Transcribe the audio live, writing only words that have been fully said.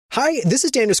Hi, this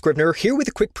is Daniel Scrivner here with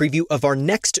a quick preview of our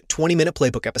next 20-minute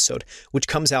playbook episode, which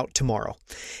comes out tomorrow.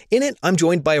 In it, I'm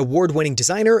joined by award-winning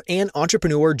designer and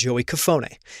entrepreneur Joey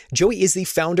Cofone. Joey is the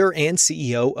founder and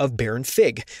CEO of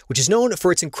Baronfig, which is known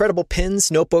for its incredible pens,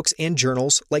 notebooks, and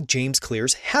journals like James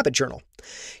Clear's Habit Journal.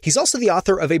 He's also the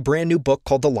author of a brand new book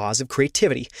called The Laws of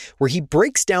Creativity, where he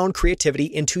breaks down creativity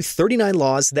into 39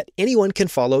 laws that anyone can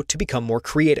follow to become more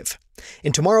creative.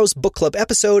 In tomorrow's book club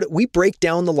episode, we break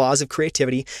down the laws of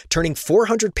creativity, turning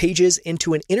 400 pages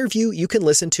into an interview you can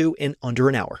listen to in under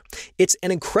an hour. It's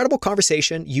an incredible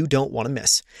conversation you don't want to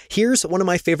miss. Here's one of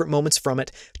my favorite moments from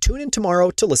it. Tune in tomorrow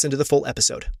to listen to the full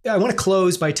episode. I want to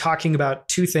close by talking about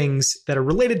two things that are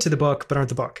related to the book but aren't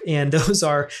the book. And those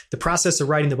are the process of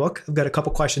writing the book. I've got a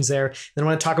couple questions there. Then I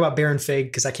want to talk about Baronfig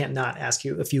because I can't not ask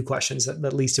you a few questions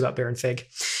at least about Baronfig.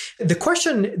 The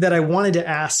question that I wanted to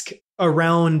ask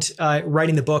around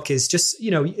writing the book is just,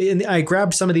 and I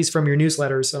grabbed some of these from your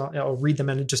newsletters, and I'll read them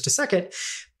in just a second.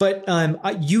 But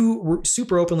you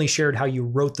super openly shared how you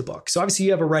wrote the book. So obviously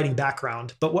you have a writing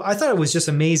background, but I thought it was just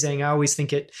amazing. I always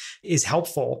think it is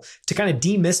helpful to kind of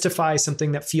demystify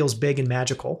something that feels big and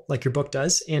magical, like your book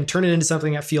does, and turn it into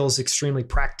something that feels extremely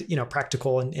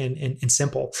practical and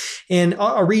simple. And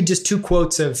I'll read just two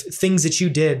quotes of things that you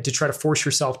did to try to force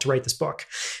yourself to write this book.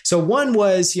 So one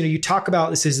was, you talk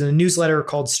about, this is a newsletter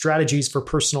called Strategies for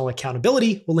Personal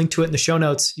Accountability. We'll link to it in the show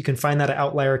notes. You can find that at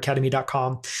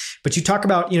outlieracademy.com. But you talk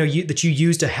about, that you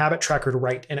used a habit tracker to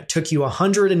write, and it took you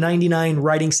 199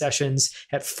 writing sessions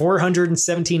at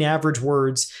 417 average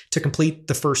words to complete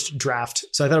the first draft.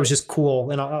 So I thought it was just cool.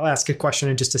 And I'll ask a question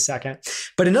in just a second.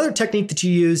 But another technique that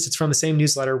you used, it's from the same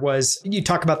newsletter, was you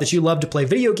talk about that you love to play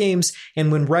video games.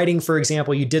 And when writing, for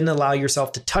example, you didn't allow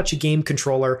yourself to touch a game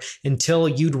controller until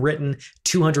you'd written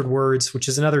 200 words, which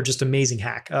is another just amazing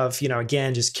hack of,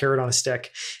 again, just carrot on a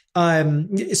stick.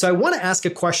 So I want to ask a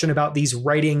question about these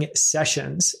writing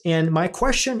sessions. And my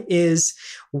question is,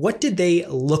 what did they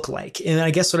look like? And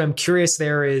I guess what I'm curious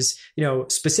there is,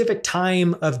 specific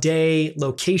time of day,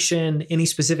 location, any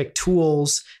specific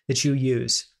tools that you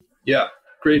use. Yeah,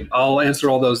 great. I'll answer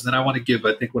all those. Then I want to give,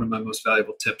 I think, one of my most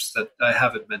valuable tips that I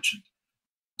haven't mentioned.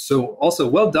 So also,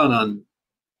 well done on,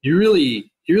 you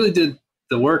really did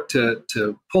the work to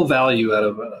pull value out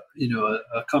of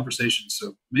a conversation.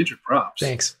 So major props.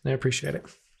 Thanks. I appreciate it.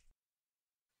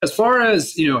 As far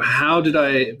as,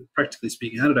 practically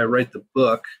speaking, how did I write the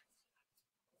book?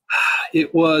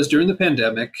 It was during the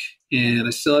pandemic, and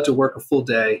I still had to work a full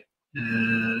day.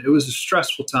 And it was a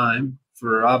stressful time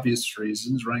for obvious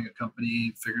reasons, running a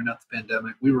company, figuring out the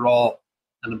pandemic. We were all,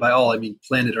 and by all, I mean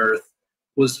planet Earth,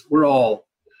 we're all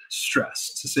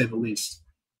stressed, to say the least.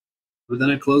 But then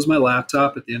I closed my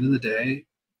laptop at the end of the day.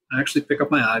 I actually pick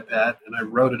up my iPad and I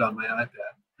wrote it on my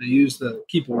iPad. I used the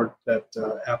keyboard that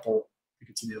Apple, I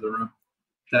think it's in the other room,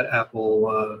 that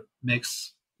Apple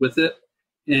makes with it.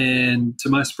 And to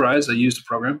my surprise, I used a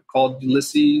program called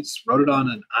Ulysses, wrote it on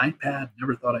an iPad.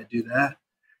 Never thought I'd do that.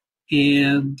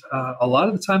 And a lot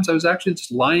of the times I was actually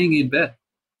just lying in bed,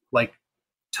 like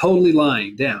totally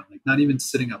lying down, like not even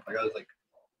sitting up. Like I was like,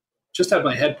 just had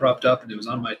my head propped up and it was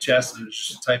on my chest and I was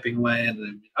just typing away,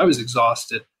 and I was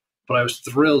exhausted, but I was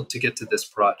thrilled to get to this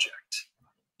project.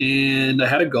 And I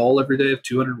had a goal every day of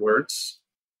 200 words.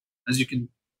 As you can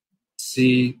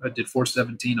see, I did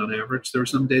 417 on average. There were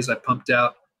some days I pumped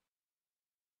out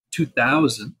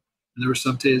 2,000, and there were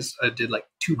some days I did like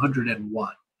 201. And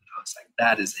I was like,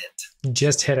 that is it.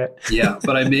 Just hit it. Yeah,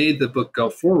 but I made the book go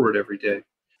forward every day.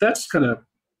 That's kind of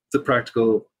the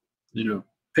practical,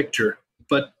 picture.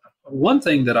 But one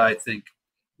thing that I think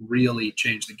really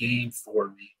changed the game for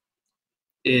me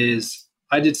is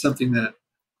I did something that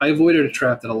I avoided, a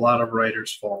trap that a lot of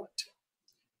writers fall into.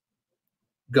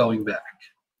 Going back.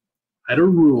 I had a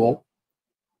rule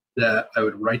that I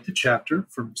would write the chapter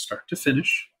from start to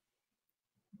finish.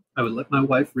 I would let my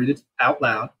wife read it out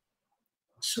loud.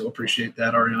 So appreciate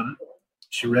that, Ariana.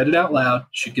 She read it out loud.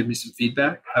 She'd give me some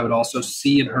feedback. I would also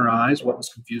see in her eyes what was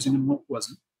confusing and what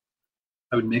wasn't.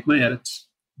 I would make my edits.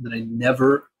 Then I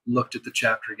never looked at the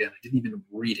chapter again. I didn't even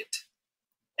read it,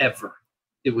 ever.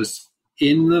 It was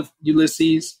in the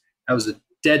Ulysses. I was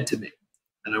dead to me.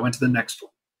 And I went to the next one.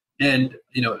 And,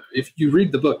 if you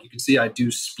read the book, you can see I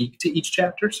do speak to each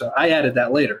chapter. So I added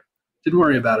that later. Didn't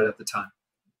worry about it at the time.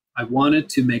 I wanted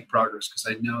to make progress because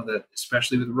I know that,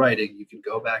 especially with writing, you can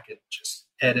go back and just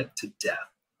edit to death.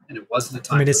 And it wasn't a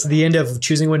time. I mean, it's the end of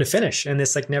choosing when to finish, and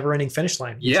it's like never-ending finish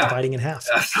line. Yeah, dividing in half.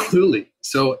 Absolutely.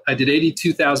 So I did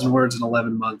 82,000 words in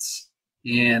 11 months,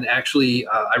 and actually,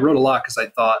 I wrote a lot because I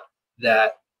thought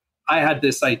that I had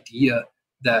this idea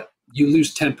that you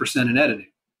lose 10% in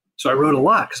editing. So I wrote a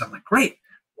lot because I'm like, great,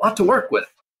 a lot to work with.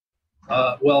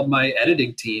 Well, my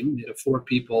editing team, 4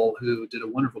 people who did a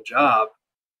wonderful job.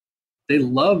 They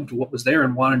loved what was there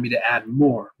and wanted me to add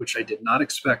more, which I did not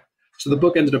expect. So the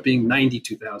book ended up being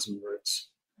 92,000 words.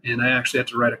 And I actually had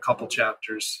to write a couple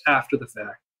chapters after the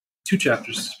fact, 2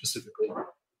 chapters specifically.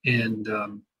 And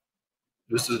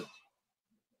it was an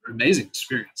amazing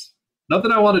experience.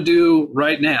 Nothing I want to do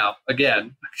right now.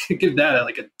 Again, I can give that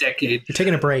like a decade. You're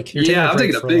taking a break. I'm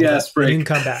taking a big ass break. You can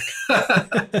come back.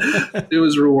 It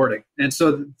was rewarding. And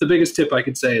so the biggest tip I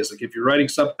could say is, like, if you're writing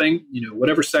something,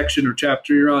 whatever section or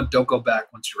chapter you're on, don't go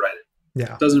back once you write it.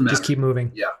 Yeah. It doesn't matter. Just keep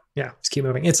moving. Yeah. Yeah. Just keep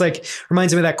moving. It's like,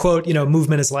 reminds me of that quote,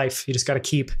 movement is life. You just got to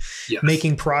keep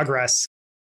making progress.